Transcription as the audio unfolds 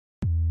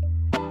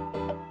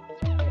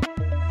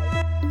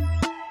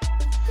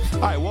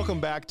All right, welcome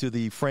back to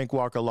the Frank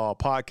Walker Law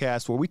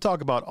Podcast, where we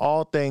talk about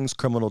all things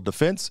criminal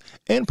defense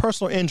and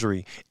personal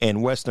injury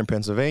in Western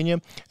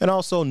Pennsylvania and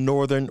also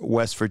Northern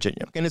West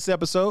Virginia. In this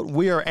episode,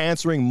 we are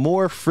answering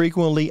more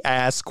frequently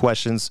asked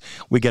questions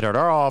we get at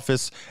our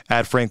office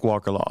at Frank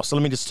Walker Law. So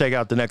let me just take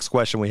out the next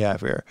question we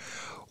have here.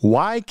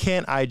 Why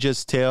can't I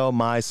just tell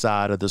my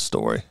side of the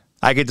story?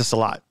 I get this a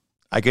lot.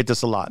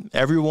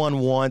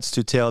 Everyone wants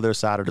to tell their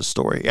side of the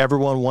story.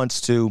 Everyone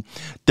wants to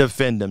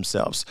defend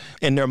themselves.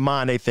 In their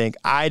mind, they think,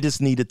 I just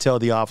need to tell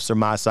the officer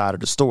my side of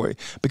the story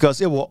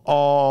because it will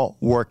all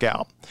work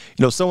out.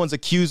 You know, someone's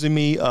accusing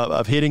me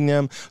of hitting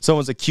them.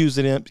 Someone's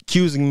accusing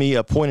me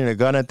of pointing a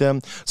gun at them.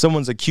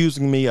 Someone's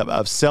accusing me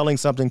of selling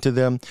something to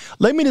them.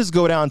 Let me just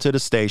go down to the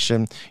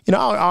station. You know,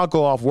 I'll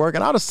go off work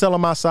and I'll just tell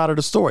them my side of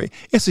the story.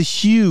 It's a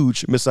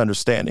huge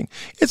misunderstanding.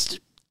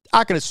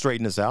 I can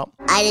straighten this out.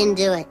 I didn't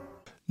do it.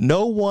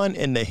 No one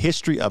in the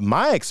history of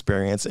my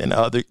experience and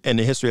in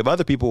the history of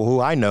other people who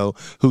I know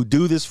who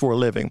do this for a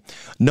living,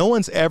 no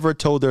one's ever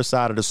told their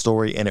side of the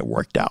story and it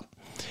worked out.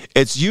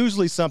 It's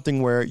usually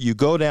something where you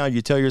go down,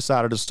 you tell your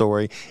side of the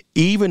story,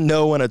 even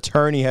though an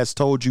attorney has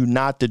told you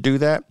not to do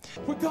that.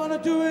 We're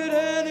gonna do it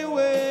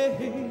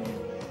anyway.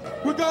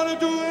 We're gonna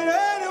do it anyway.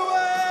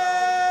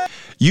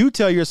 You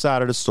tell your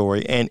side of the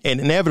story, and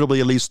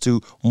inevitably it leads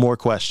to more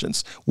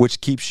questions,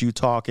 which keeps you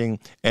talking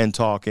and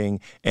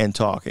talking and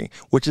talking,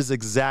 which is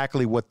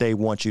exactly what they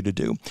want you to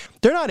do.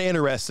 They're not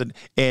interested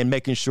in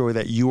making sure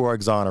that you are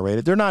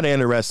exonerated. They're not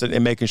interested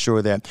in making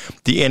sure that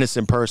the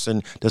innocent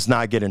person does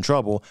not get in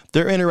trouble.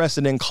 They're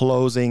interested in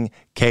closing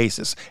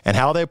cases. And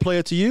how they play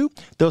it to you,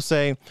 they'll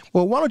say,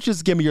 well, why don't you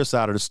just give me your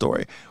side of the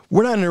story?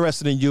 We're not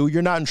interested in you.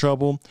 You're not in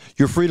trouble.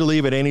 You're free to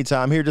leave at any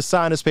time. Here, just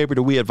sign this paper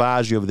that we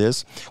advise you of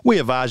this. We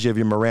advise you of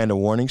your Miranda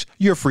warnings.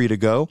 You're free to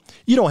go.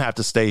 You don't have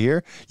to stay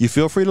here. You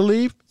feel free to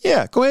leave?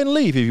 Yeah, go ahead and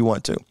leave if you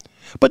want to.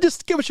 But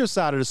just give us your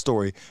side of the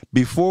story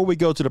before we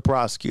go to the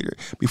prosecutor,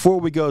 before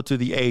we go to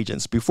the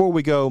agents, before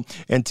we go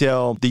and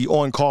tell the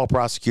on-call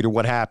prosecutor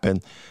what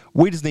happened.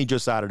 We just need your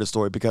side of the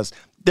story because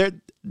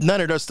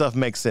none of their stuff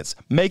makes sense.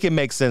 Make it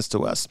make sense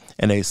to us.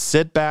 And they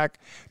sit back,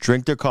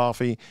 drink their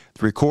coffee,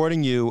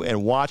 recording you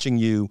and watching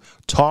you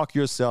talk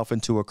yourself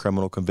into a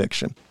criminal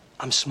conviction.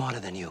 I'm smarter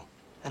than you,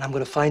 and I'm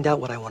going to find out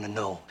what I want to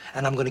know,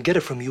 and I'm going to get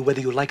it from you whether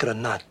you like it or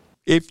not.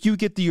 If you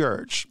get the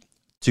urge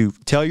to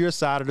tell your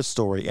side of the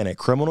story in a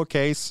criminal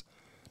case,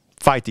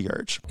 fight the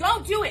urge.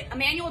 Don't do it,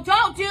 Emmanuel.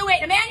 Don't do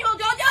it. Emmanuel,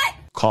 don't do it.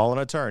 Call an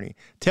attorney.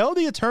 Tell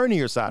the attorney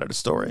your side of the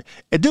story.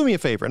 And do me a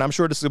favor, and I'm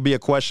sure this will be a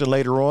question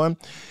later on.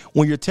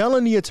 When you're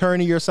telling the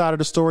attorney your side of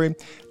the story,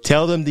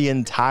 tell them the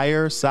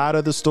entire side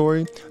of the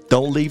story.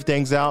 Don't leave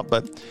things out,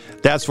 but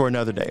that's for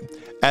another day.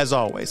 As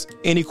always,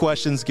 any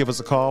questions, give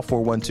us a call,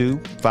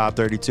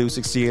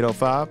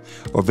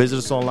 412-532-6805, or visit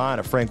us online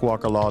at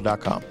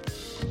frankwalkerlaw.com.